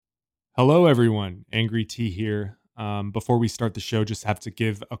Hello, everyone. Angry T here. Before we start the show, just have to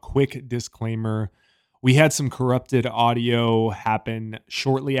give a quick disclaimer. We had some corrupted audio happen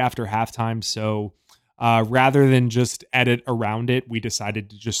shortly after halftime, so rather than just edit around it, we decided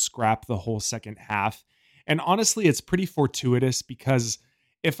to just scrap the whole second half. And honestly, it's pretty fortuitous because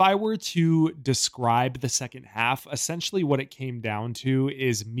if I were to describe the second half, essentially what it came down to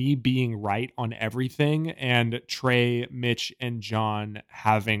is me being right on everything and Trey, Mitch, and John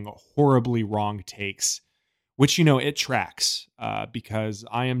having horribly wrong takes, which, it tracks because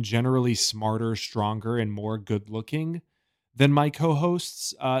I am generally smarter, stronger, and more good looking than my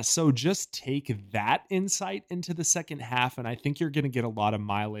co-hosts. So just take that insight into the second half, and I think you're going to get a lot of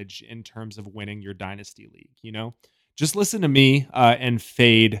mileage in terms of winning your Dynasty League, Just listen to me and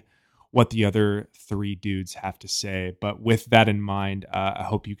fade what the other three dudes have to say. But with that in mind, I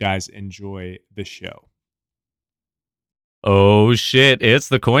hope you guys enjoy the show. Oh shit, it's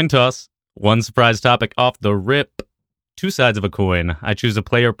the coin toss. One surprise topic off the rip. Two sides of a coin. I choose a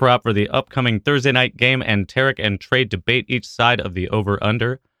player prop for the upcoming Thursday night game, and Tarek and Trey debate each side of the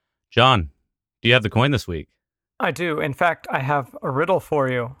over-under. John, do you have the coin this week? I do. In fact, I have a riddle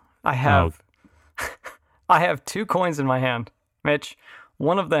for you. I have two coins in my hand, Mitch.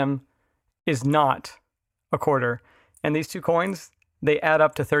 One of them is not a quarter. And these two coins, they add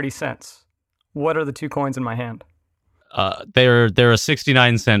up to 30 cents. What are the two coins in my hand? They're a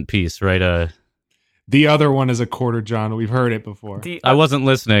 69-cent piece, right? The other one is a quarter, John. We've heard it before. I wasn't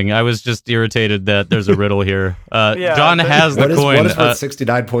listening. I was just irritated that there's a riddle here. John has the coin. One is worth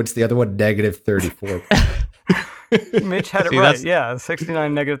 69 points, the other one negative 34. Mitch had it right. Yeah,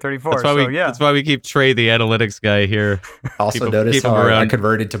 69, negative 34. That's why we keep Trey, the analytics guy, here. Also, notice how I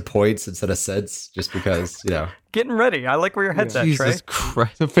converted to points instead of cents, just because, Getting ready. I like where your head's at, Trey. Jesus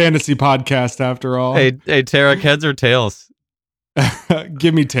Christ. It's a fantasy podcast, after all. Hey, Tarek, heads or tails?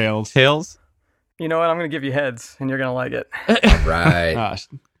 Give me tails. Tails? You know what? I'm going to give you heads, and you're going to like it. All right.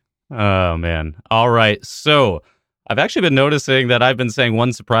 Oh, man. All right. So I've actually been noticing that I've been saying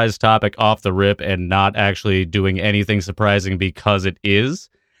one surprise topic off the rip and not actually doing anything surprising because it is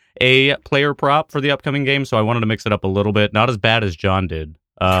a player prop for the upcoming game. So I wanted to mix it up a little bit. Not as bad as John did.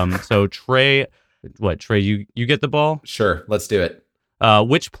 So Trey, you get the ball? Sure. Let's do it.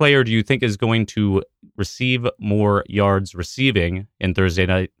 Which player do you think is going to receive more yards receiving in Thursday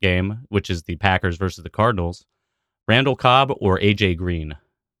night game, which is the Packers versus the Cardinals? Randall Cobb or AJ Green?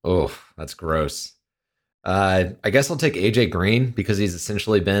 Oh, that's gross. I guess I'll take AJ Green because he's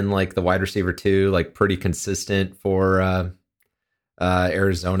essentially been like the wide receiver 2, like pretty consistent for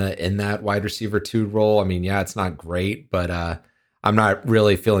Arizona in that wide receiver 2 role. I mean, yeah, it's not great, but I'm not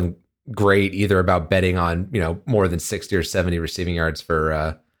really feeling great either about betting on, more than 60 or 70 receiving yards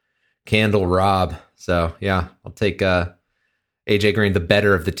for Candle Robb. So yeah, I'll take AJ Green, the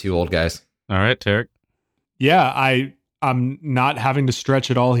better of the two old guys. All right, Tarek. Yeah, I'm not having to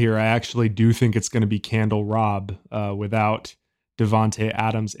stretch at all here. I actually do think it's going to be Candle Robb without Devontae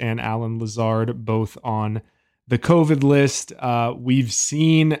Adams and Allen Lazard both on the COVID list. We've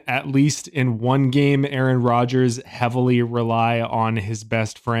seen, at least in one game, Aaron Rodgers heavily rely on his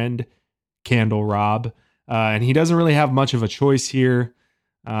best friend, Candle Robb. And he doesn't really have much of a choice here.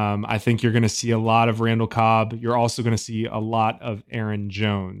 I think you're going to see a lot of Randall Cobb. You're also going to see a lot of Aaron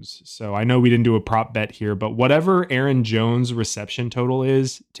Jones. So I know we didn't do a prop bet here, but whatever Aaron Jones' reception total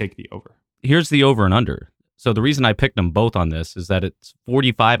is, take the over. Here's the over and under. So the reason I picked them both on this is that it's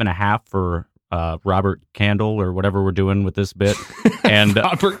 45.5 for Robert Candle or whatever we're doing with this bit. And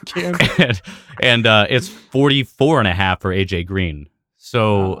Robert Candle. and it's 44.5 for AJ Green.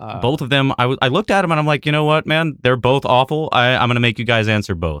 So both of them, I looked at them and I'm like, you know what, man? They're both awful. I'm going to make you guys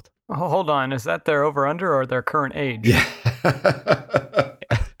answer both. Oh, hold on. Is that their over-under or their current age? Yeah.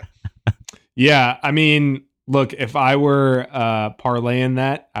 Yeah, I mean, look, if I were parlaying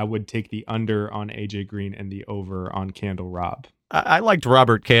that, I would take the under on AJ Green and the over on Candle Robb. I liked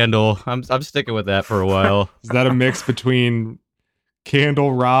Robert Candle. I'm sticking with that for a while. Is that a mix between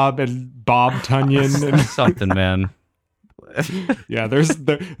Candle Robb and Bob Tunyon? Something, man. Yeah,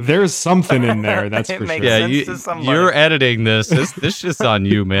 there's something in there. That's for sure. Yeah, you're editing this. This just on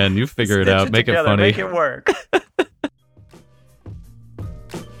you, man. You figure it out. Make it funny. Make it work.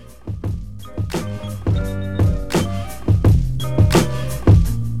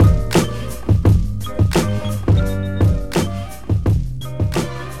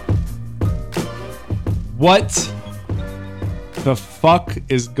 What the fuck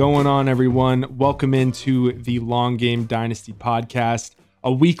is going on, everyone? Welcome into the Long Game Dynasty podcast,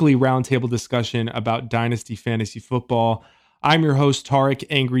 a weekly roundtable discussion about Dynasty fantasy football. I'm your host, Tarek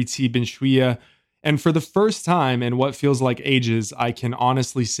Angry T. Ben Shwiya. And for the first time in what feels like ages, I can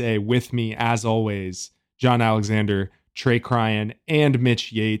honestly say with me, as always, John Alexander, Trey Cryan, and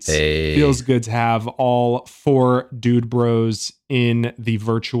Mitch Yates. Hey. Feels good to have all 4 dude bros in the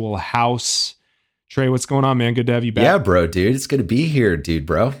virtual house. Trey, what's going on, man? Good to have you back. Yeah, bro, dude. It's good to be here, dude,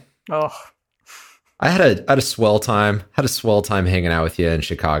 bro. Oh, I had a swell time. Had a swell time hanging out with you in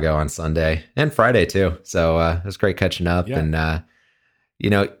Chicago on Sunday and Friday too. So it was great catching up. Yeah. And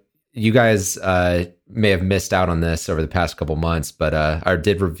you guys may have missed out on this over the past couple months, but I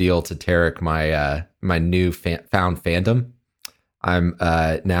did reveal to Tarek my new found fandom. I'm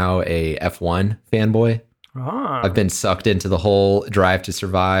now a F1 fanboy. ah. I've been sucked into the whole Drive to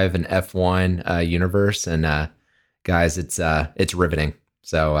Survive and F1 universe, and guys, it's riveting.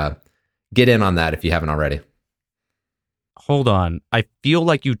 So get in on that if you haven't already. Hold on. I feel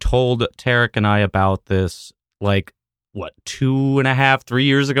like you told Tarek and I about this, like, what, 2.5, 3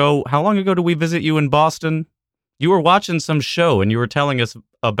 years ago? How long ago did we visit you in Boston? You were watching some show and you were telling us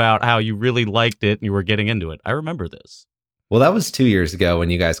about how you really liked it and you were getting into it. I remember this. Well, that was 2 years ago when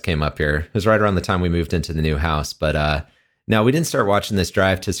you guys came up here. It was right around the time we moved into the new house. But no, we didn't start watching this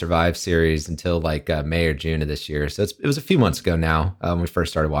Drive to Survive series until like May or June of this year. So it was a few months ago now when we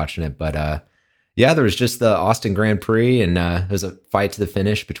first started watching it. But yeah, there was just the Austin Grand Prix, and it was a fight to the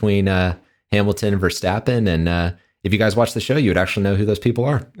finish between Hamilton and Verstappen. And if you guys watch the show, you would actually know who those people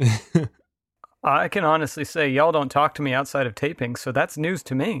are. I can honestly say y'all don't talk to me outside of taping, so that's news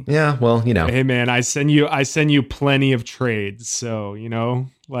to me. Yeah, well, you know. Hey, man, I send you plenty of trades. So,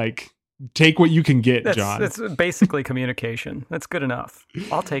 like, take what you can get, John. That's basically communication. That's good enough.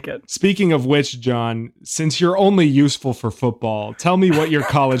 I'll take it. Speaking of which, John, since you're only useful for football, tell me what your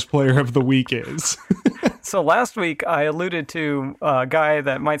college player of the week is. So last week I alluded to a guy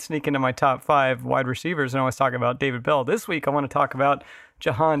that might sneak into my top 5 wide receivers, and I was talking about David Bell. This week I want to talk about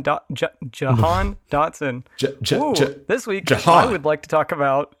Jahan Dotson. This week Jahan. I would like to talk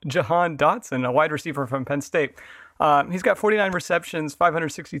about Jahan Dotson, a wide receiver from Penn State. He's got 49 receptions,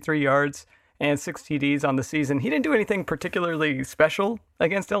 563 yards, and 6 TDs on the season. He didn't do anything particularly special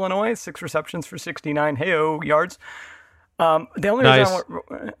against Illinois. 6 receptions for 69 yards. The only reason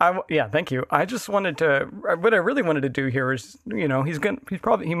thank you. I just wanted to. What I really wanted to do here is,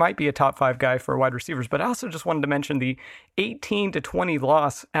 he might be a top 5 guy for wide receivers, but I also just wanted to mention the 18-20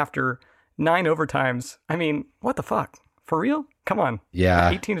 loss after 9 overtimes. I mean, what the fuck? For real? Come on.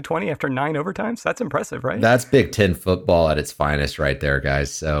 Yeah. 18-20 after 9 overtimes? That's impressive, right? That's Big Ten football at its finest right there,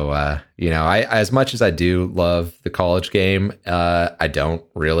 guys. So, I as much as I do love the college game, I don't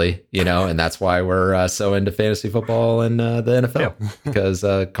really, and that's why we're so into fantasy football and the NFL, because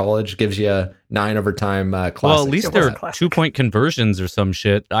college gives you 9 overtime classics. Well, at least they're 2-point conversions or some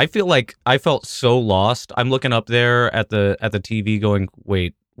shit. I feel like I felt so lost. I'm looking up there at the TV going,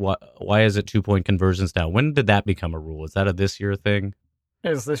 wait, why is it 2-point conversions now? When did that become a rule? Is that a this year thing?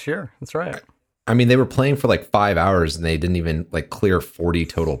 It's this year. That's right. I mean, they were playing for like 5 hours and they didn't even clear 40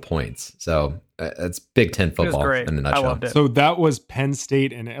 total points. So it's Big Ten football in a nutshell. I loved it. So that was Penn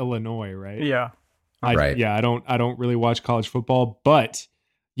State and Illinois, right? Yeah. Right. Yeah, I don't really watch college football, but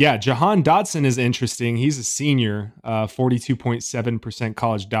yeah, Jahan Dotson is interesting. He's a senior, 42.7%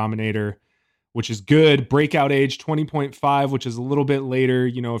 college dominator, which is good. Breakout age 20.5, which is a little bit later,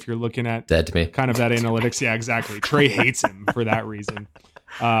 if you're looking at dead to me. Kind of that analytics. Yeah, exactly. Trey hates him for that reason.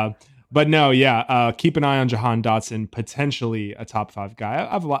 But no, keep an eye on Jahan Dotson, potentially a top 5 guy.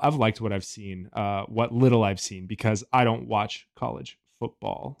 I've liked what I've seen, what little I've seen, because I don't watch college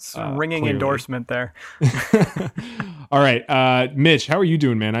football. Ringing clearly. Endorsement there. All right. Mitch, how are you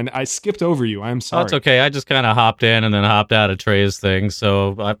doing, man? I skipped over you. I'm sorry. That's okay. I just kind of hopped in and then hopped out of Trey's thing.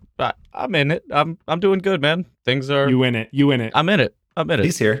 So I'm in it. I'm doing good, man. Things are... You in it. I'm in it.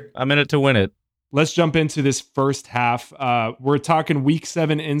 He's here. I'm in it to win it. Let's jump into this first half. We're talking week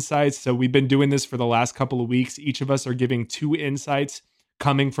 7 insights. So we've been doing this for the last couple of weeks. Each of us are giving 2 insights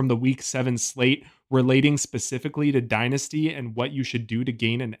coming from the week 7 slate, relating specifically to Dynasty and what you should do to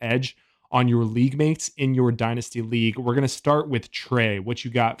gain an edge on your league mates in your Dynasty league. We're going to start with Trey. What you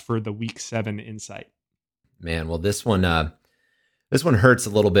got for the week 7 insight? Man, well, this one hurts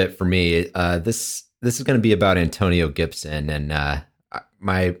a little bit for me. This is going to be about Antonio Gibson, and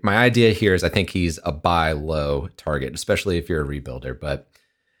my idea here is I think he's a buy low target, especially if you're a rebuilder. But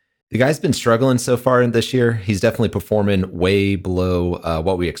the guy's been struggling so far in this year. He's definitely performing way below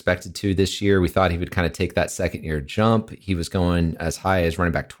what we expected to this year. We thought he would kind of take that second year jump. He was going as high as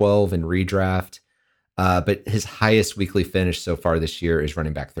running back 12 in redraft. But his highest weekly finish so far this year is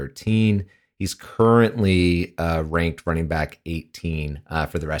running back 13. He's currently ranked running back 18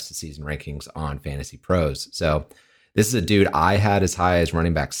 for the rest of the season rankings on Fantasy Pros. So This is a dude I had as high as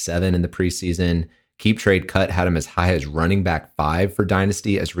running back 7 in the preseason. Keep Trade Cut had him as high as running back 5 for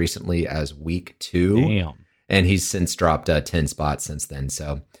Dynasty as recently as week 2. Damn. And he's since dropped 10 spots since then.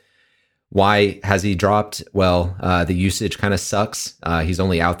 So why has he dropped? Well, the usage kind of sucks. He's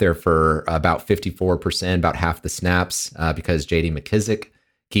only out there for about 54%, about half the snaps, because J.D. McKissic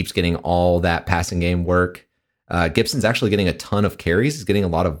keeps getting all that passing game work. Gibson's actually getting a ton of carries. He's getting a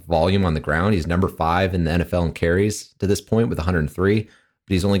lot of volume on the ground. He's number 5 in the NFL in carries to this point with 103, but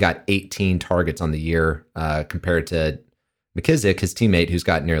he's only got 18 targets on the year compared to McKissic, his teammate, who's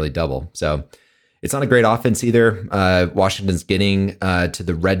got nearly double. So it's not a great offense either. Washington's getting to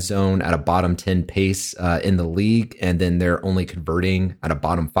the red zone at a bottom 10 pace in the league, and then they're only converting at a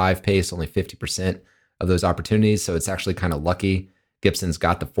bottom 5 pace, only 50% of those opportunities. So it's actually kind of lucky. Gibson's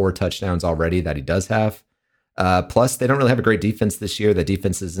got the 4 touchdowns already that he does have. Plus, they don't really have a great defense this year. The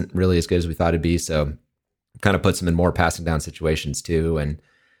defense isn't really as good as we thought it'd be, so kind of puts them in more passing down situations too. And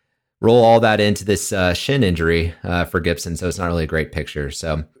roll all that into this shin injury for Gibson, so it's not really a great picture.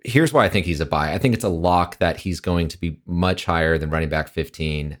 So here's why I think he's a buy. I think it's a lock that he's going to be much higher than running back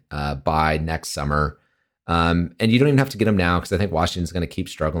 15 by next summer. And you don't even have to get him now because I think Washington's going to keep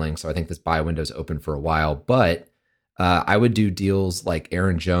struggling. So I think this buy window's open for a while. But I would do deals like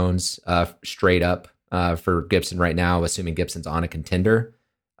Aaron Jones straight up for Gibson right now, assuming Gibson's on a contender.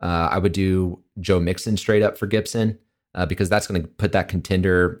 I would do Joe Mixon straight up for Gibson because that's going to put that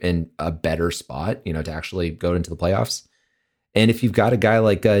contender in a better spot, to actually go into the playoffs. And if you've got a guy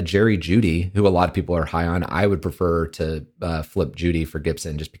like Jerry Jeudy, who a lot of people are high on, I would prefer to flip Jeudy for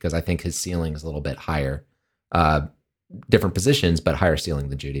Gibson just because I think his ceiling is a little bit higher. Different positions, but higher ceiling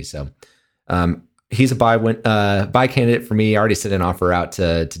than Jeudy. So he's a buy candidate for me. I already sent an offer out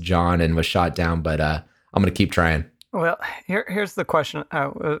to John and was shot down, but I'm going to keep trying. Well, here's the question. I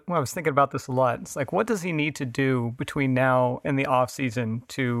was thinking about this a lot. It's like, what does he need to do between now and the offseason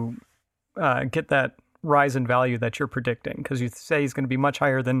to get that rise in value that you're predicting? Because you say he's going to be much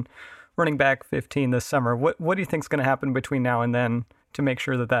higher than running back 15 this summer. What do you think is going to happen between now and then to make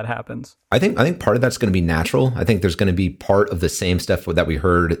sure that happens? I think part of that's going to be natural. I think there's going to be part of the same stuff that we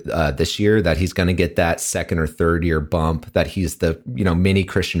heard this year, that he's going to get that second or third year bump, that he's the mini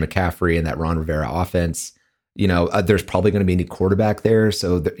Christian McCaffrey in that Ron Rivera offense. There's probably going to be a new quarterback there,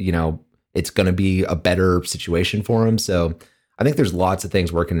 so it's going to be a better situation for him. So I think there's lots of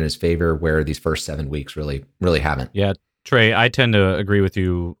things working in his favor where these first 7 weeks really haven't. Yeah. Trey, I tend to agree with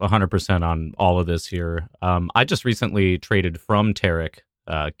you 100% on all of this here. I just recently traded from Tarek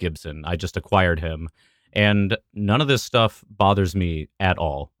Gibson. I just acquired him, and none of this stuff bothers me at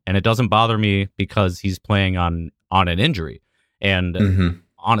all. And it doesn't bother me because he's playing on an injury. And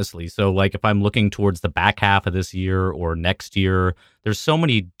honestly, so like if I'm looking towards the back half of this year or next year, there's so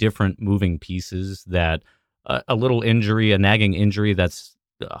many different moving pieces that a little injury, a nagging injury that's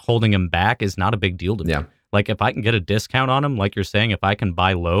holding him back is not a big deal to me. Yeah. Like if I can get a discount on him, like you're saying, if I can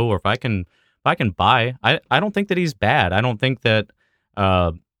buy low, or if I can buy, I don't think that he's bad. I don't think that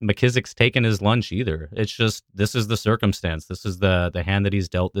McKissic's taken his lunch either. It's just, this is the circumstance. This is the hand that he's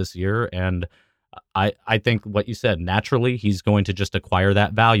dealt this year. And I think what you said, naturally, he's going to just acquire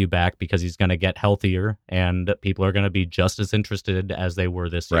that value back because he's going to get healthier and people are going to be just as interested as they were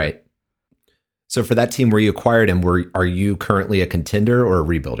this year. Right. So for that team where you acquired him, are you currently a contender or a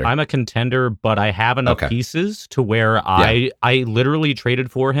rebuilder? I'm a contender, but I have enough pieces to where I literally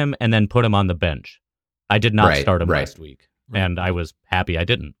traded for him and then put him on the bench. I did not start him last week, and I was happy I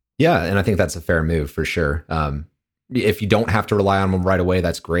didn't. Yeah, and I think that's a fair move for sure. If you don't have to rely on him right away,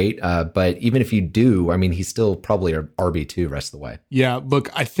 that's great. But even if you do, I mean, he's still probably an RB2 rest of the way. Yeah, look,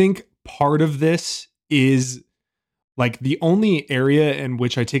 I think part of this is like the only area in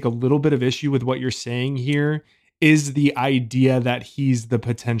which I take a little bit of issue with what you're saying here is the idea that he's the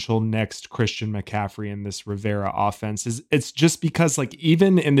potential next Christian McCaffrey in this Rivera offense. It's just because like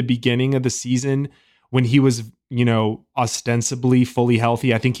even in the beginning of the season when he was, ostensibly fully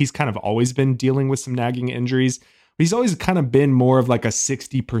healthy, I think he's kind of always been dealing with some nagging injuries. He's always kind of been more of like a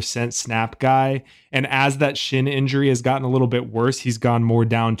 60% snap guy. And as that shin injury has gotten a little bit worse, he's gone more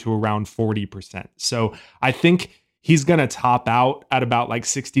down to around 40%. So I think he's going to top out at about like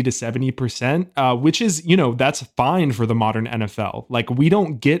 60 to 70%, which is, that's fine for the modern NFL. Like we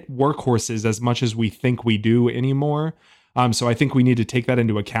don't get workhorses as much as we think we do anymore. So I think we need to take that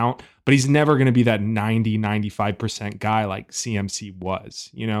into account, but he's never going to be that 90, 95% guy like CMC was,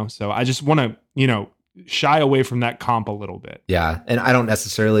 So I just want to, shy away from that comp a little bit. Yeah. And I don't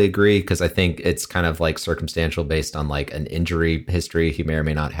necessarily agree because I think it's kind of like circumstantial based on like an injury history he may or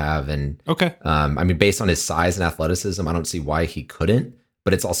may not have. And okay. I mean, based on his size and athleticism, I don't see why he couldn't,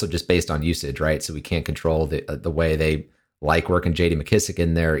 but it's also just based on usage, right? So we can't control the way they like working J.D. McKissic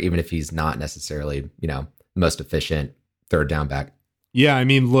in there, even if he's not necessarily, most efficient third down back. Yeah, I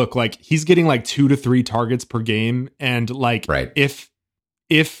mean, look, like he's getting like 2 to 3 targets per game, and like right. if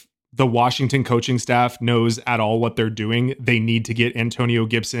the Washington coaching staff knows at all what they're doing, they need to get Antonio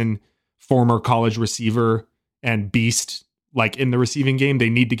Gibson, former college receiver and beast, like in the receiving game. They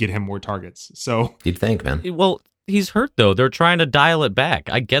need to get him more targets. So you'd think, man. Well, he's hurt though. They're trying to dial it back.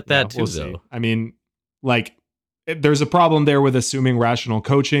 I get that too, we'll though. See. I mean, like there's a problem there with assuming rational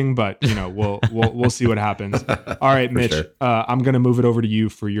coaching, but we'll see what happens. All right, Mitch, sure. I'm going to move it over to you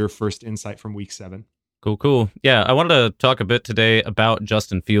for your first insight from week 7. Cool. Yeah, I wanted to talk a bit today about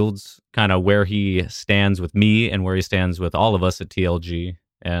Justin Fields, kind of where he stands with me and where he stands with all of us at TLG.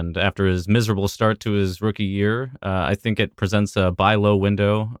 And after his miserable start to his rookie year, I think it presents a buy low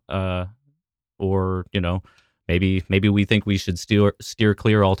window, or maybe we think we should steer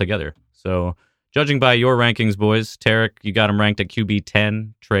clear altogether. So, judging by your rankings, boys, Tarek, you got him ranked at QB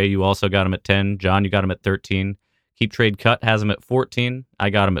 10. Trey, you also got him at 10. John, you got him at 13. Keep Trade Cut has him at 14.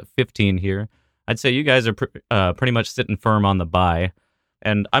 I got him at 15 here. I'd say you guys are pretty much sitting firm on the buy,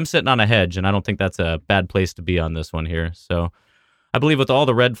 and I'm sitting on a hedge, and I don't think that's a bad place to be on this one here. So I believe with all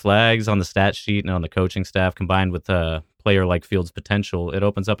the red flags on the stat sheet and on the coaching staff combined with a player like Fields' potential, it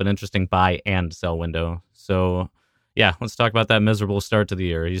opens up an interesting buy and sell window. So yeah, let's talk about that miserable start to the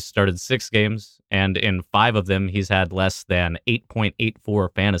year. He's started 6 games, and in 5 of them, he's had less than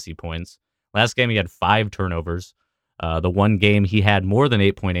 8.84 fantasy points. Last game, he had 5 turnovers. The one game he had more than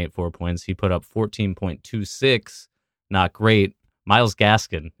 8.84 points, he put up 14.26. Not great. Myles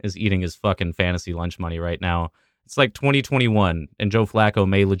Gaskin is eating his fucking fantasy lunch money right now. It's like 2021, and Joe Flacco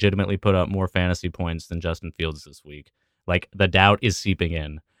may legitimately put up more fantasy points than Justin Fields this week. Like, the doubt is seeping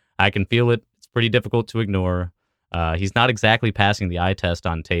in. I can feel it. It's pretty difficult to ignore. He's not exactly passing the eye test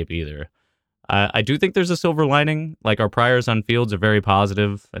on tape either. I do think there's a silver lining. Like, our priors on Fields are very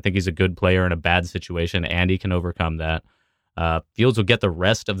positive. I think he's a good player in a bad situation, and he can overcome that. Fields will get the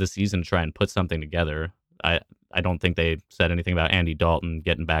rest of the season to try and put something together. I don't think they said anything about Andy Dalton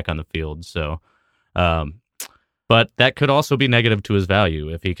getting back on the field. So, but that could also be negative to his value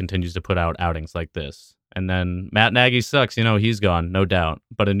if he continues to put out outings like this. And then Matt Nagy sucks. He's gone, no doubt.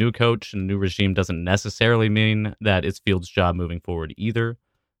 But a new coach and a new regime doesn't necessarily mean that it's Fields' job moving forward either.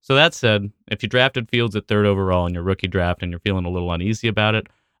 So that said, if you drafted Fields at 3rd overall in your rookie draft and you're feeling a little uneasy about it,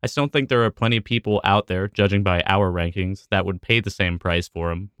 I still think there are plenty of people out there, judging by our rankings, that would pay the same price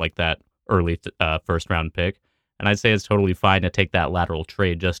for him, like that early first-round pick. And I'd say it's totally fine to take that lateral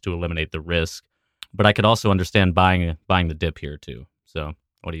trade just to eliminate the risk. But I could also understand buying the dip here, too. So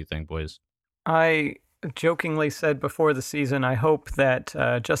what do you think, boys? I jokingly said before the season, I hope that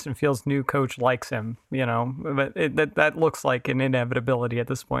Justin Fields' new coach likes him, but that looks like an inevitability at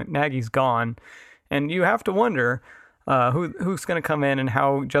this point. Nagy's gone, and you have to wonder who's going to come in and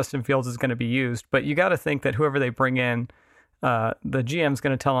how Justin Fields is going to be used. But you got to think that whoever they bring in, the GM's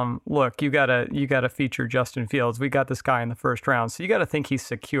going to tell him, look, you gotta feature Justin Fields. We got this guy in the first round, so you got to think he's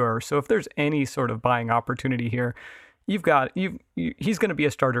secure. So if there's any sort of buying opportunity here, he's going to be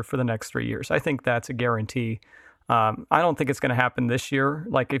a starter for the next 3 years. I think that's a guarantee. I don't think it's going to happen this year.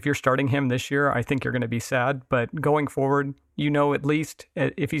 Like, if you're starting him this year, I think you're going to be sad. But going forward, at least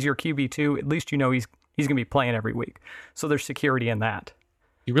if he's your QB2, at least he's going to be playing every week. So there's security in that.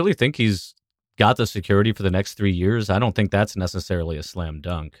 You really think he's got the security for the next 3 years? I don't think that's necessarily a slam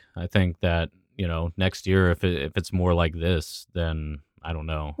dunk. I think that, next year, if it's more like this, then I don't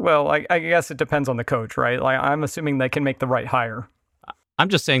know. Well, I guess it depends on the coach, right? Like, I'm assuming they can make the right hire. I'm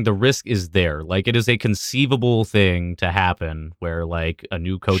just saying the risk is there. Like, it is a conceivable thing to happen where, like, a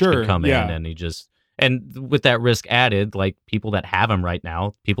new coach could come in and with that risk added, like, people that have him right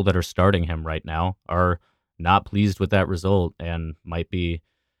now, people that are starting him right now are not pleased with that result and might be.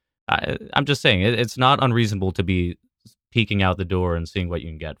 I'm just saying it's not unreasonable to be peeking out the door and seeing what you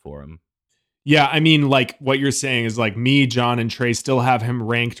can get for him. Yeah, I mean, like, what you're saying is, like, me, John, and Trey still have him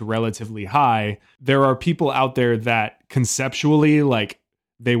ranked relatively high. There are people out there that conceptually, like,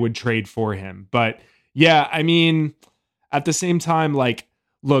 they would trade for him. But yeah, I mean, at the same time, like,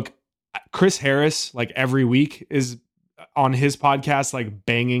 look, Chris Harris, like, every week is on his podcast, like,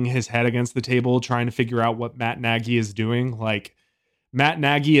 banging his head against the table, trying to figure out what Matt Nagy is doing. Like, Matt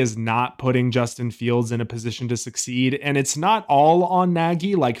Nagy is not putting Justin Fields in a position to succeed. And it's not all on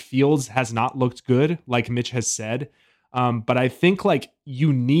Nagy. Like, Fields has not looked good, like Mitch has said. But I think, like,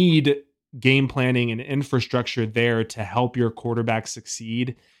 you need game planning and infrastructure there to help your quarterback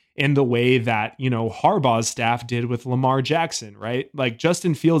succeed. in the way that, Harbaugh's staff did with Lamar Jackson, right? Like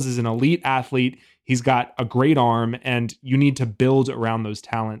Justin Fields is an elite athlete. He's got a great arm, and you need to build around those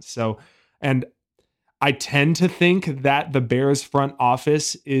talents. So, and I tend to think that the Bears front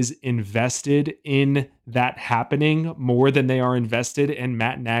office is invested in that happening more than they are invested in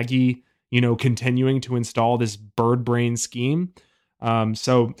Matt Nagy, continuing to install this bird brain scheme.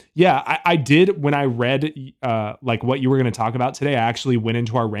 So yeah, I did, when I read like what you were going to talk about today, I actually went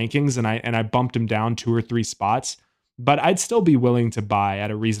into our rankings and I bumped him down 2 or 3 spots, but I'd still be willing to buy at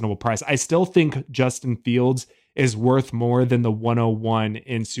a reasonable price. I still think Justin Fields is worth more than the 101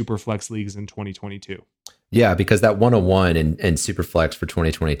 in Superflex leagues in 2022. Yeah, because that 101 in Superflex for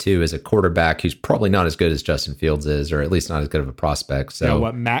 2022 is a quarterback who's probably not as good as Justin Fields is, or at least not as good of a prospect.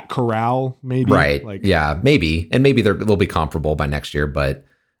 So Matt Corral, maybe? Right. Yeah, maybe. And maybe they'll be comparable by next year. But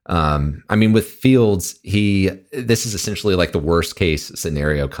with Fields, this is essentially like the worst case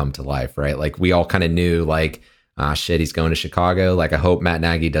scenario come to life, right? Like we all kind of knew he's going to Chicago. Like I hope Matt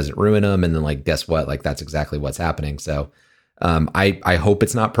Nagy doesn't ruin him. And then guess what? Like that's exactly what's happening. So I hope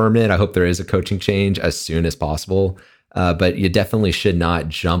it's not permanent. I hope there is a coaching change as soon as possible. But you definitely should not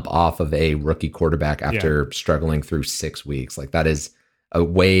jump off of a rookie quarterback after struggling through 6 weeks. Like that is a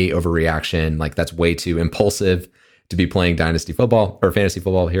way overreaction. Like that's way too impulsive to be playing dynasty football or fantasy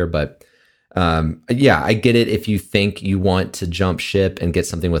football here. But I get it if you think you want to jump ship and get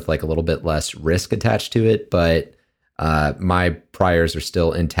something with like a little bit less risk attached to it. But my priors are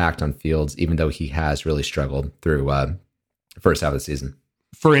still intact on Fields, even though he has really struggled through first half of the season.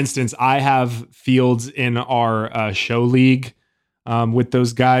 For instance, I have Fields in our show league with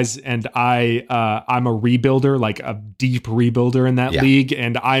those guys, and I'm a rebuilder, like a deep rebuilder in that league,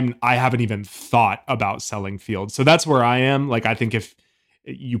 and I haven't even thought about selling Fields. So that's where I am. Like I think if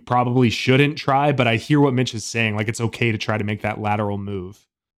you probably shouldn't try, but I hear what Mitch is saying. Like it's okay to try to make that lateral move.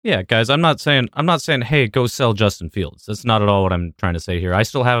 Yeah, guys, I'm not saying, hey, go sell Justin Fields. That's not at all what I'm trying to say here. I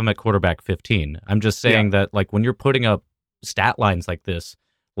still have him at quarterback 15. I'm just saying that like when you're putting up stat lines like this,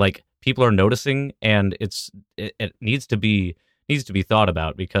 like people are noticing, and it needs to be thought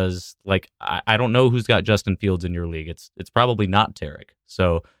about, because like I don't know who's got Justin Fields in your league. It's probably not Tarek.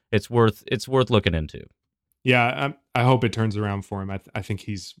 So it's worth looking into. Yeah, I hope it turns around for him. I think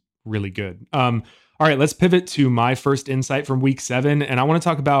he's really good. All right, let's pivot to my first insight from week 7, and I want to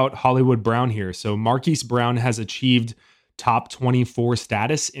talk about Hollywood Brown here. So Marquise Brown has achieved top 24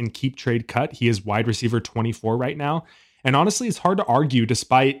 status in Keep Trade Cut. He is wide receiver 24 right now. And honestly, it's hard to argue,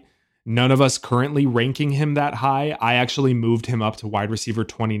 despite none of us currently ranking him that high. I actually moved him up to wide receiver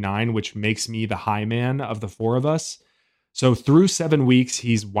 29, which makes me the high man of the 4 of us. So through 7 weeks,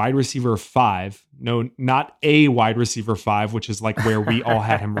 he's wide receiver 5. No, not a wide receiver 5, which is like where we all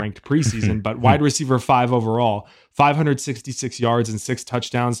had him ranked preseason, but wide receiver 5 overall, 566 yards and 6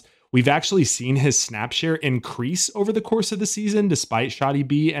 touchdowns. We've actually seen his snap share increase over the course of the season, despite Shotty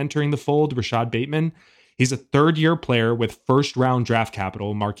B entering the fold, Rashad Bateman. He's a third-year player with first-round draft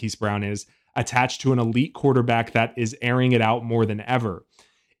capital, Marquise Brown is, attached to an elite quarterback that is airing it out more than ever.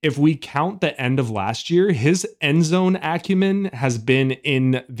 If we count the end of last year, his end zone acumen has been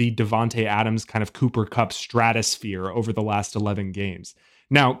in the Devontae Adams kind of Cooper Kupp stratosphere over the last 11 games.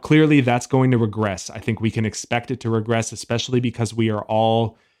 Now, clearly that's going to regress. I think we can expect it to regress, especially because we are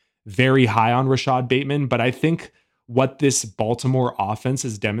all very high on Rashad Bateman. But I think what this Baltimore offense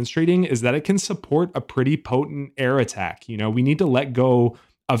is demonstrating is that it can support a pretty potent air attack. We need to let go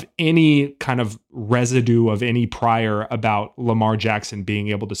of any kind of residue of any prior about Lamar Jackson being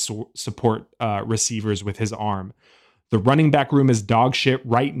able to support receivers with his arm. The running back room is dog shit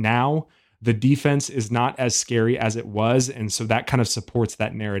right now. The defense is not as scary as it was, and so that kind of supports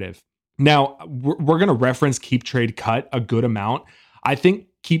that narrative. Now, we're going to reference Keep Trade Cut a good amount. I think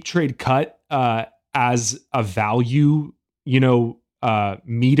Keep Trade Cut as a value,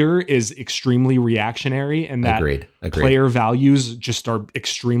 meter is extremely reactionary, and that Agreed. Player values just are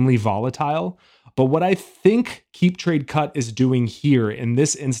extremely volatile. But what I think Keep Trade Cut is doing here in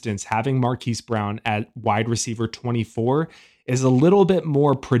this instance, having Marquise Brown at wide receiver 24, is a little bit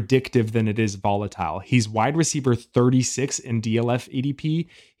more predictive than it is volatile. He's wide receiver 36 in DLF ADP.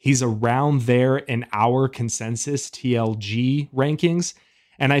 He's around there in our consensus TLG rankings.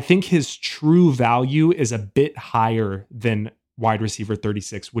 And I think his true value is a bit higher than wide receiver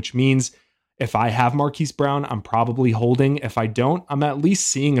 36, which means if I have Marquise Brown, I'm probably holding. If I don't, I'm at least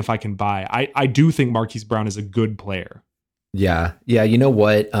seeing if I can buy. I do think Marquise Brown is a good player. Yeah. You know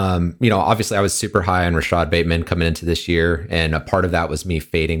what? Obviously I was super high on Rashad Bateman coming into this year, and a part of that was me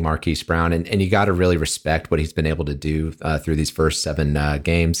fading Marquise Brown. And you got to really respect what he's been able to do through these first 7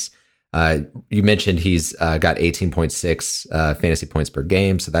 games. You mentioned he's got 18.6 fantasy points per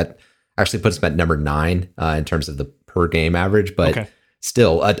game. So that actually puts him at number 9 in terms of the per game average. But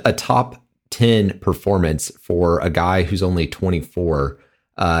still, a top 10 performance for a guy who's only 24.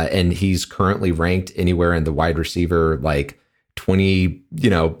 And he's currently ranked anywhere in the wide receiver, like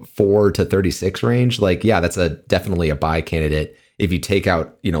 24 to 36 range. Like, yeah, that's definitely a buy candidate if you take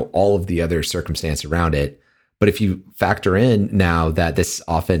out, all of the other circumstance around it. But if you factor in now that this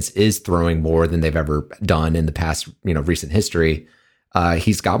offense is throwing more than they've ever done in the past, recent history,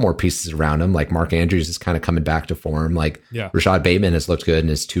 he's got more pieces around him. Like Mark Andrews is kind of coming back to form. Like Rashad Bateman has looked good in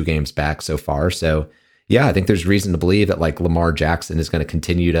his 2 games back so far. So yeah, I think there's reason to believe that like Lamar Jackson is going to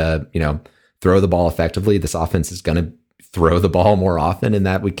continue to, throw the ball effectively. This offense is going to throw the ball more often, and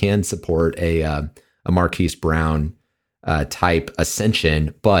that we can support a Marquise Brown type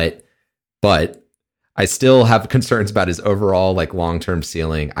ascension. But I still have concerns about his overall like long-term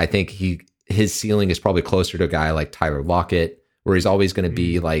ceiling. I think his ceiling is probably closer to a guy like Tyler Lockett, where he's always going to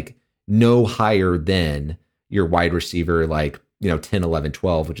be like no higher than your wide receiver, like, 10, 11,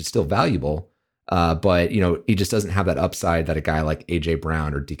 12, which is still valuable. But he just doesn't have that upside that a guy like AJ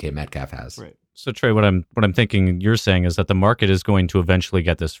Brown or DK Metcalf has. Right. So Trey, what I'm thinking you're saying is that the market is going to eventually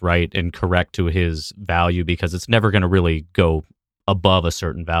get this right and correct to his value, because it's never going to really go above a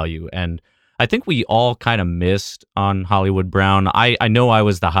certain value. And I think we all kind of missed on Hollywood Brown. I know I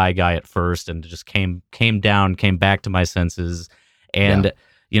was the high guy at first and just came back to my senses. And,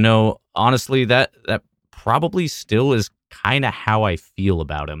 honestly, that probably still is kind of how I feel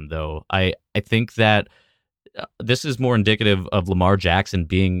about him, though. I think that this is more indicative of Lamar Jackson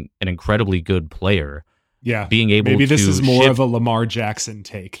being an incredibly good player. Yeah, being able maybe to this is more of a Lamar Jackson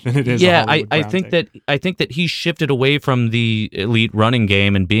take than it is. Yeah, I think that he shifted away from the elite running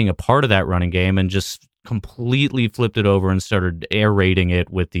game and being a part of that running game, and just completely flipped it over and started air raiding it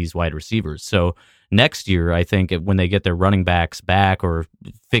with these wide receivers. So next year, I think when they get their running backs back or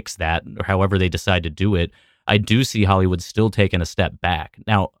fix that, or however they decide to do it, I do see Hollywood still taking a step back.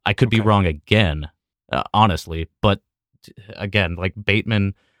 Now, I could be wrong again, honestly, but again, like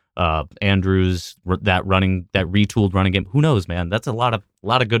Bateman, Andrews, that retooled running game. Who knows, man? That's a lot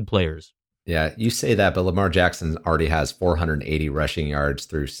of good players. Yeah, you say that, but Lamar Jackson already has 480 rushing yards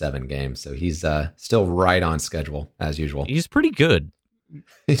through 7 games, so he's still right on schedule as usual. He's pretty good.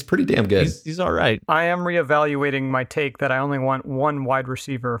 He's pretty damn good. He's all right. I am reevaluating my take that I only want 1 wide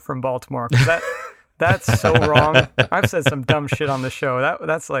receiver from Baltimore, because that's so wrong. I've said some dumb shit on the show.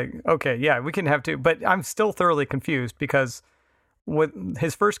 That's like, okay, yeah, we can have 2, but I'm still thoroughly confused because with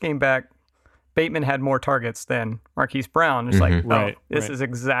his first game back, Bateman had more targets than Marquise Brown. It's like, this is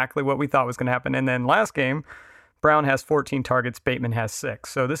exactly what we thought was going to happen. And then last game, Brown has 14 targets, Bateman has 6.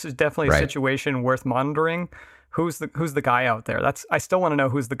 So this is definitely a situation worth monitoring. Who's the guy out there? I still want to know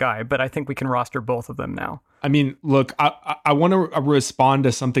who's the guy, but I think we can roster both of them now. I mean, look, I want to respond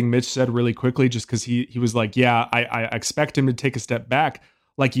to something Mitch said really quickly, just because he was like, yeah, I expect him to take a step back.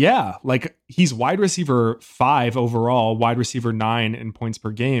 Like, yeah, like he's wide receiver 5 overall, wide receiver 9 in points per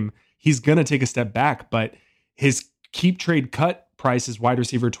game. He's going to take a step back, but his keep trade cut price is wide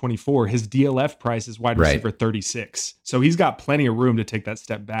receiver 24. His DLF price is wide receiver 36. So he's got plenty of room to take that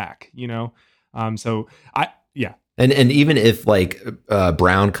step back, Yeah. And even if like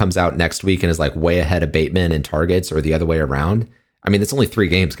Brown comes out next week and is like way ahead of Bateman in targets, or the other way around, I mean, it's only 3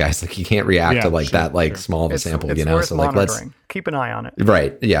 games, guys. Like you can't react to like small of a sample, it's worth so like let's keep an eye on it.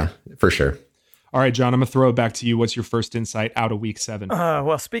 Right. Yeah, for sure. All right, John, I'm going to throw it back to you. What's your first insight out of week 7?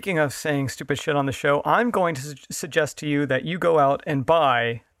 Well, speaking of saying stupid shit on the show, I'm going to suggest to you that you go out and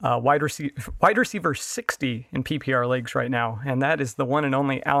buy wide receiver 60 in PPR leagues right now. And that is the one and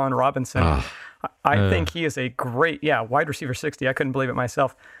only Allen Robinson. I think he is a great, wide receiver 60. I couldn't believe it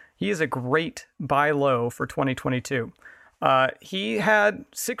myself. He is a great buy low for 2022. He had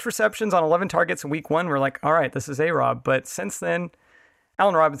 6 receptions on 11 targets in week 1. We're like, all right, this is A-Rob. But since then,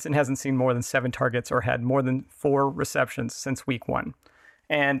 Allen Robinson hasn't seen more than 7 targets or had more than 4 receptions since week 1.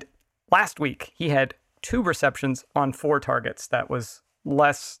 And last week, he had 2 receptions on 4 targets. That was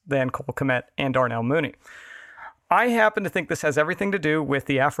less than Cole Kmet and Darnell Mooney. I happen to think this has everything to do with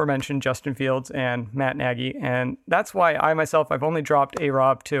the aforementioned Justin Fields and Matt Nagy, and that's why I've only dropped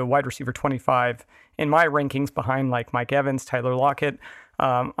A-Rob to wide receiver 25 in my rankings behind like Mike Evans, Tyler Lockett.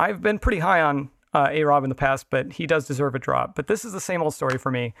 I've been pretty high on A-Rob in the past, but he does deserve a drop. But this is the same old story for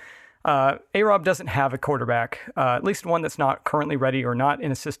me. A-Rob doesn't have a quarterback, at least one that's not currently ready or not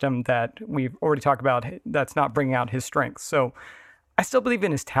in a system that we've already talked about that's not bringing out his strengths. So I still believe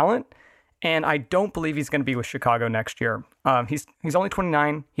in his talent, and I don't believe he's going to be with Chicago next year. He's only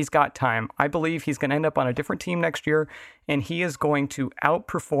 29. He's got time. I believe he's going to end up on a different team next year, and he is going to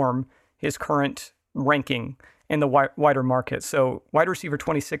outperform his current ranking in the wider market. So wide receiver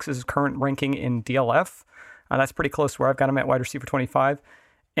 26 is his current ranking in DLF. That's pretty close to where I've got him at wide receiver 25.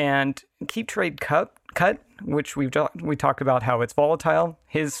 And keep trade cut, which we talked about how it's volatile.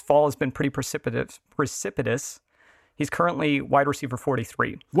 His fall has been pretty precipitous. He's currently wide receiver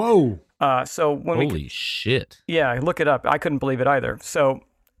 43. Whoa. So when Holy shit. Yeah, look it up. I couldn't believe it either. So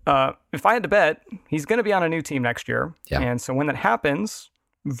if I had to bet, he's going to be on a new team next year. Yeah. And so when that happens,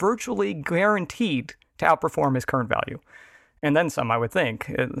 virtually guaranteed to outperform his current value. And then some, I would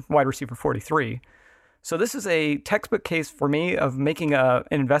think, wide receiver 43. So this is a textbook case for me of making an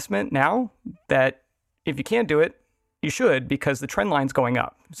investment now that if you can't do it, you should, because the trend line's going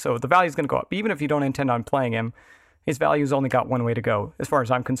up. So the value is going to go up. Even if you don't intend on playing him, his value's only got one way to go, as far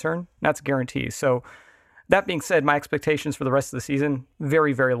as I'm concerned. That's a guarantee. So that being said, my expectations for the rest of the season,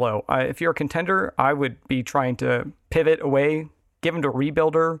 very, very low. If you're a contender, I would be trying to pivot away, give him to a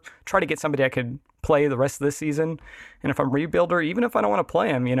rebuilder, try to get somebody I could play the rest of this season. And if I'm a rebuilder, even if I don't want to play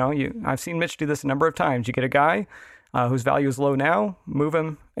him, I've seen Mitch do this a number of times. You get a guy whose value is low now, move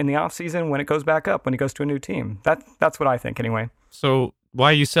him in the offseason when it goes back up, when he goes to a new team. That's what I think anyway. So why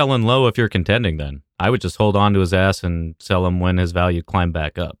are you selling low if you're contending then? I would just hold on to his ass and sell him when his value climbed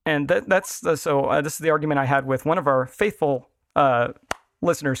back up. And this is the argument I had with one of our faithful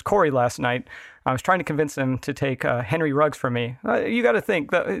listeners, Corey, last night. I was trying to convince him to take Henry Ruggs from me. You got to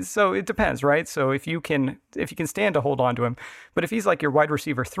think that, so it depends, right? So if you can stand to hold on to him, but if he's like your wide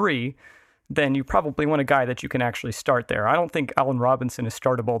receiver 3, then you probably want a guy that you can actually start there. I don't think Allen Robinson is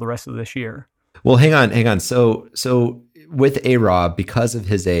startable the rest of this year. Well, hang on. So with A-Rob, because of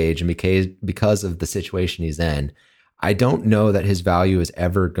his age and because of the situation he's in, I don't know that his value is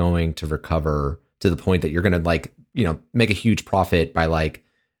ever going to recover to the point that you're going to make a huge profit by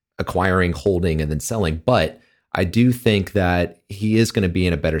acquiring, holding, and then selling. But I do think that he is going to be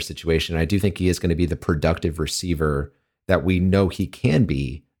in a better situation. I do think he is going to be the productive receiver that we know he can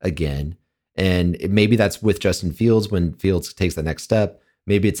be again. And maybe that's with Justin Fields when Fields takes the next step.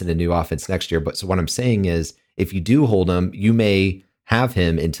 Maybe it's in a new offense next year. But so what I'm saying is, if you do hold him, you may have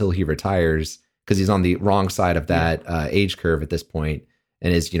him until he retires because he's on the wrong side of that age curve at this point,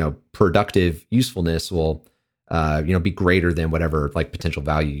 and his productive usefulness will be greater than whatever potential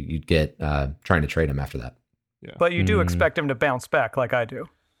value you'd get trying to trade him after that. Yeah. But you do expect him to bounce back like I do.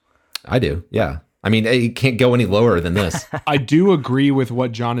 I do, yeah. I mean, it can't go any lower than this. I do agree with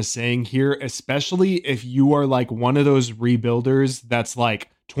what John is saying here, especially if you are one of those rebuilders that's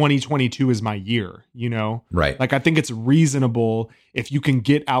 2022 is my year, Right. I think it's reasonable if you can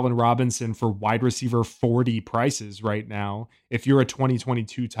get Allen Robinson for wide receiver 40 prices right now, if you're a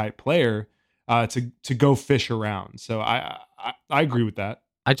 2022 type player, to go fish around. So I agree with that.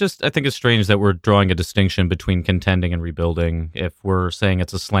 I think it's strange that we're drawing a distinction between contending and rebuilding if we're saying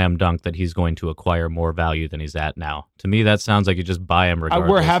it's a slam dunk that he's going to acquire more value than he's at now. To me, that sounds like you just buy him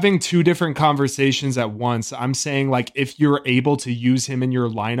regardless. We're having two different conversations at once. I'm saying if you're able to use him in your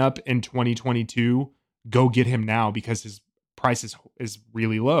lineup in 2022, go get him now because his price is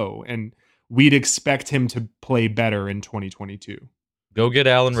really low and we'd expect him to play better in 2022. Go get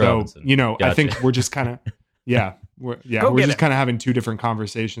Allen Robinson. Gotcha. I think we're just kind of, we're just kind of having two different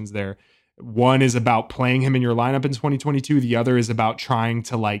conversations there. One is about playing him in your lineup in 2022. The other is about trying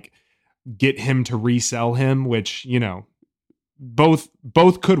to get him to resell him, which,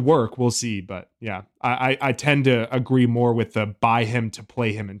 both could work. We'll see. But yeah, I tend to agree more with the buy him to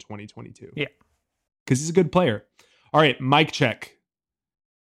play him in 2022. Yeah. Because he's a good player. All right, mic check.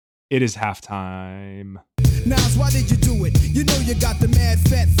 It is halftime. Now, why did you do it? You know you got the mad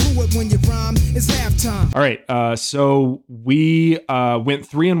fat fluid when you rhyme. It's halftime. All right, so we went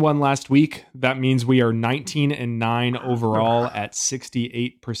 3-1 last week. That means we are 19-9 overall at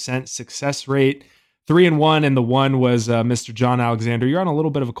 68% success rate. 3-1, and the one was Mr. John Alexander. You're on a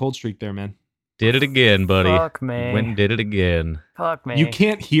little bit of a cold streak there, man. Did it again, buddy. Fuck me. Went and did it again. Fuck me. You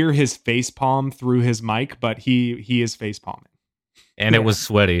can't hear his face palm through his mic, but he is face palming. And it was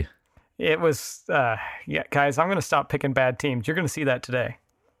sweaty. It was, guys, I'm going to stop picking bad teams. You're going to see that today.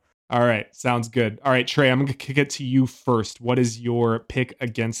 All right. Sounds good. All right, Trey, I'm going to kick it to you first. What is your pick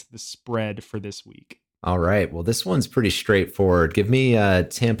against the spread for this week? All right. Well, this one's pretty straightforward. Give me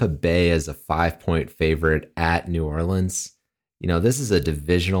Tampa Bay as a 5-point favorite at New Orleans. This is a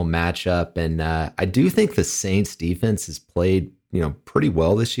divisional matchup, and I do think the Saints defense has played, pretty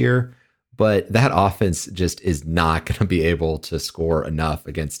well this year. But that offense just is not going to be able to score enough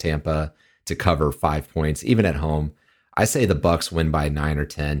against Tampa to cover 5 points, even at home. I say the Bucs win by 9 or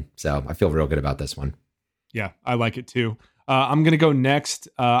 10. So I feel real good about this one. Yeah, I like it too. I'm going to go next.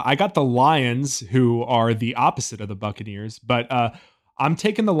 I got the Lions, who are the opposite of the Buccaneers, but I'm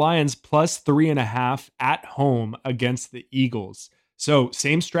taking the Lions plus 3.5 at home against the Eagles. So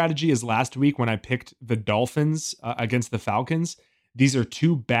same strategy as last week when I picked the Dolphins against the Falcons. These are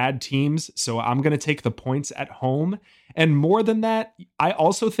two bad teams, so I'm going to take the points at home. And more than that, I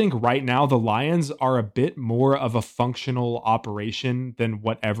also think right now the Lions are a bit more of a functional operation than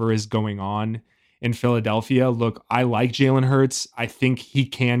whatever is going on in Philadelphia. Look, I like Jalen Hurts. I think he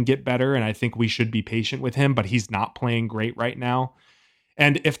can get better, and I think we should be patient with him, but he's not playing great right now.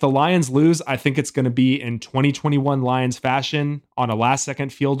 And if the Lions lose, I think it's going to be in 2021 Lions fashion on a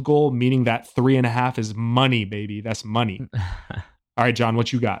last-second field goal, meaning that 3.5 is money, baby. That's money. All right, John,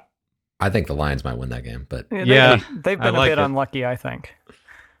 what you got? I think the Lions might win that game, but they've been a bit unlucky, I think.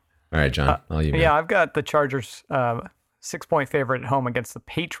 All right, John, yeah, I've got the Chargers 6-point favorite at home against the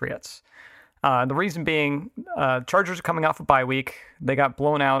Patriots. The reason being, Chargers are coming off a bye week. They got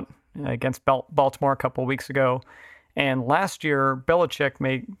blown out against Baltimore a couple of weeks ago. And last year, Belichick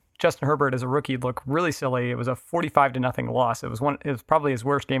made Justin Herbert as a rookie look really silly. It was a 45-0 loss. It was probably his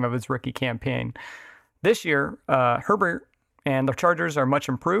worst game of his rookie campaign. This year, Herbert and the Chargers are much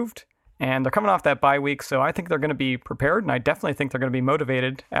improved, and they're coming off that bye week, so I think they're going to be prepared, and I definitely think they're going to be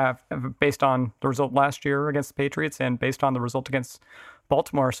motivated based on the result last year against the Patriots and based on the result against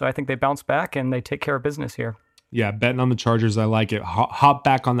Baltimore. So I think they bounce back and they take care of business here. Yeah, betting on the Chargers, I like it. Hop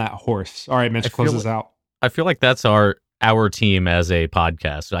back on that horse. All right, Mitch, close us out. I feel like that's our team as a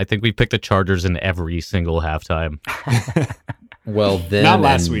podcast. I think we picked the Chargers in every single halftime. Well, then not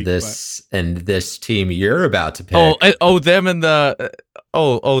last week, and this team you're about to pick. Them and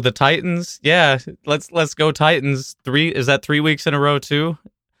the Titans. Yeah, let's go Titans. Is that 3 weeks in a row too?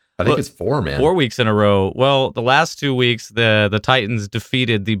 I think it's 4, man. 4 weeks in a row. Well, the last 2 weeks, the Titans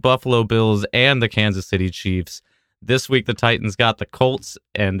defeated the Buffalo Bills and the Kansas City Chiefs. This week, the Titans got the Colts,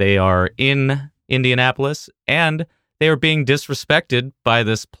 and they are in Indianapolis, and they are being disrespected by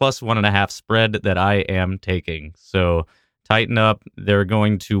this plus 1.5 spread that I am taking. So tighten up. They're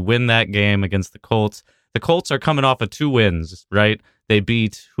going to win that game against the Colts. The Colts are coming off of 2 wins, right?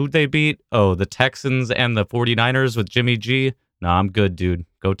 Who'd they beat? Oh, the Texans and the 49ers with Jimmy G. Nah, I'm good, dude.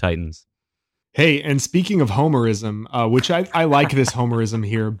 Go Titans. Hey, and speaking of homerism, which I like this homerism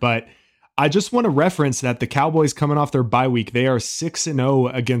here, but I just want to reference that the Cowboys coming off their bye week, they are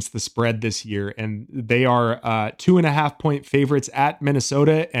 6-0 against the spread this year, and they are 2.5 point favorites at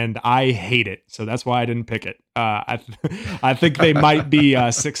Minnesota, and I hate it. So that's why I didn't pick it. I think they might be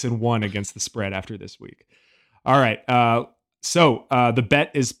 6-1 against the spread after this week. All right. So the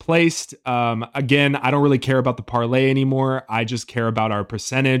bet is placed. Again, I don't really care about the parlay anymore. I just care about our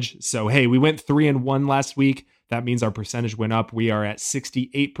percentage. So, hey, we went 3-1 last week. That means our percentage went up. We are at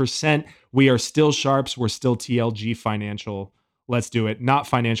 68%. We are still sharps. We're still TLG Financial. Let's do it. Not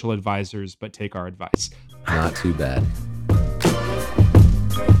financial advisors, but take our advice. Not too bad.